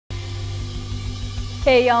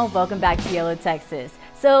Hey y'all, welcome back to YOLO Texas.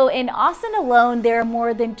 So in Austin alone, there are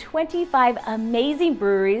more than 25 amazing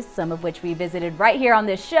breweries, some of which we visited right here on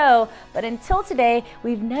this show, but until today,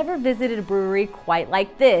 we've never visited a brewery quite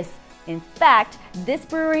like this. In fact, this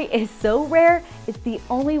brewery is so rare, it's the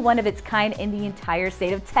only one of its kind in the entire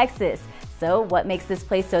state of Texas. So what makes this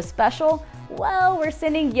place so special? Well, we're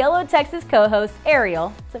sending YOLO Texas co-host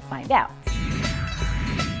Ariel to find out.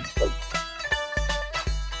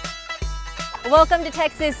 Welcome to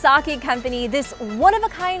Texas Sake Company. This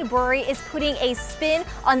one-of-a-kind brewery is putting a spin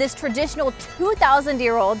on this traditional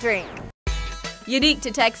 2,000-year-old drink. Unique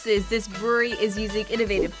to Texas, this brewery is using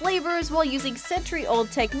innovative flavors while using century-old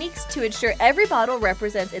techniques to ensure every bottle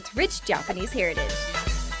represents its rich Japanese heritage.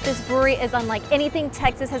 This brewery is unlike anything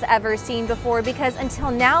Texas has ever seen before because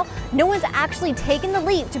until now, no one's actually taken the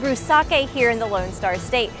leap to brew sake here in the Lone Star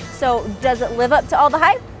State. So does it live up to all the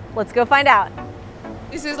hype? Let's go find out.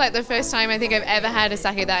 This is like the first time I think I've ever had a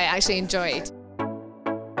sake that I actually enjoyed.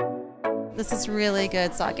 This is really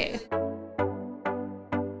good sake.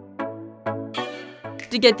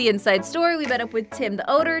 To get the inside story, we met up with Tim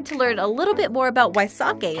the owner to learn a little bit more about why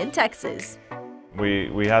sake in Texas.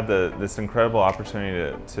 We had this incredible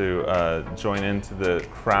opportunity to join into the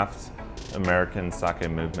craft American sake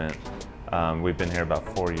movement. We've been here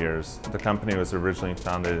about 4 years. The company was originally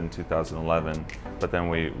founded in 2011, but then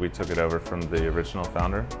we took it over from the original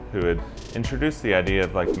founder who had introduced the idea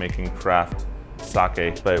of like making craft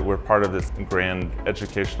sake, but we're part of this grand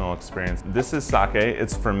educational experience. This is sake,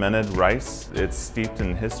 it's fermented rice, it's steeped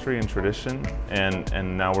in history and tradition,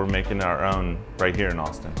 and now we're making our own right here in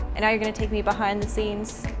Austin. And now you're gonna take me behind the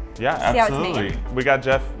scenes. Yeah, absolutely. We got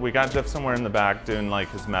Jeff somewhere in the back doing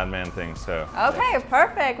like his madman thing, so. Okay,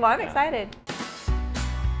 perfect. Well, I'm excited.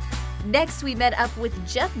 Next, we met up with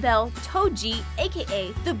Jeff Bell Toji,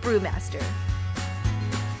 aka the Brewmaster.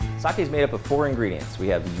 Sake is made up of 4 ingredients. We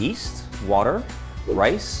have yeast, water,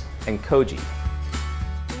 rice, and koji.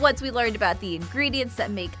 Once we learned about the ingredients that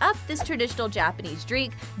make up this traditional Japanese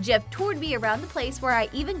drink, Jeff toured me around the place where I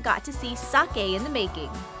even got to see sake in the making.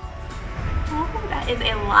 Oh, that is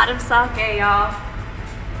a lot of sake, y'all.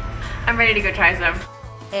 I'm ready to go try some.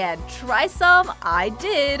 And try some, I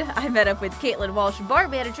did. I met up with Caitlin Walsh, bar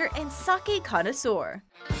manager and sake connoisseur.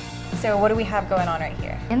 So what do we have going on right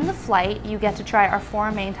here? In the flight, you get to try our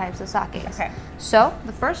 4 main types of sakes. Okay. So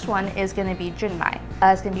the first one is going to be Junmai.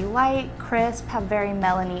 It's going to be light, crisp, have very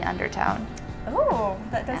melony undertone. Ooh,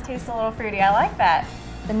 that does taste a little fruity. I like that.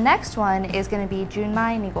 The next one is going to be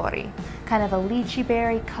Junmai Nigori, kind of a lychee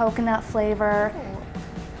berry, coconut flavor.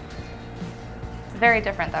 It's very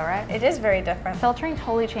different though, right? It is very different. Filtering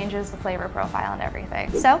totally changes the flavor profile and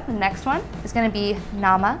everything. So the next one is going to be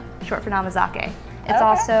Nama, short for Namazake. It's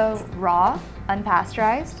also raw,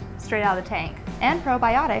 unpasteurized, straight out of the tank, and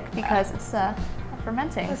probiotic because it's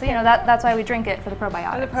fermenting. So you know that's why we drink it for the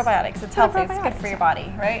probiotics. For the probiotics, it's healthy. It's good for your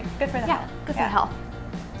body, right? Good for the health. Good for the health.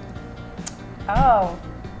 Oh,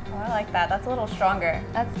 I like that. That's a little stronger.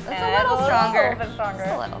 That's a little stronger. A little bit stronger.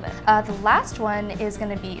 Just a little bit. The last one is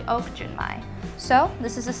going to be Oak Junmai. So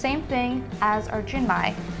this is the same thing as our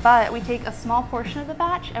Junmai, but we take a small portion of the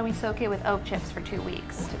batch and we soak it with oak chips for 2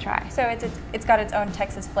 weeks to try. So it's got its own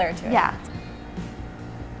Texas flair to it. Yeah.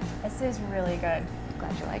 This is really good.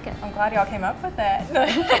 Glad you like it. I'm glad y'all came up with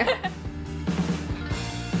it.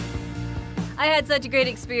 I had such a great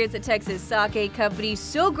experience at Texas Sake Company.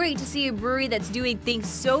 So great to see a brewery that's doing things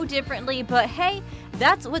so differently, but hey,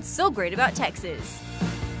 that's what's so great about Texas.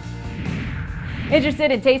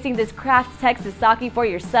 Interested in tasting this craft Texas sake for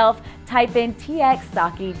yourself? Type in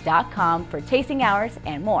txsake.com for tasting hours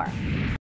and more.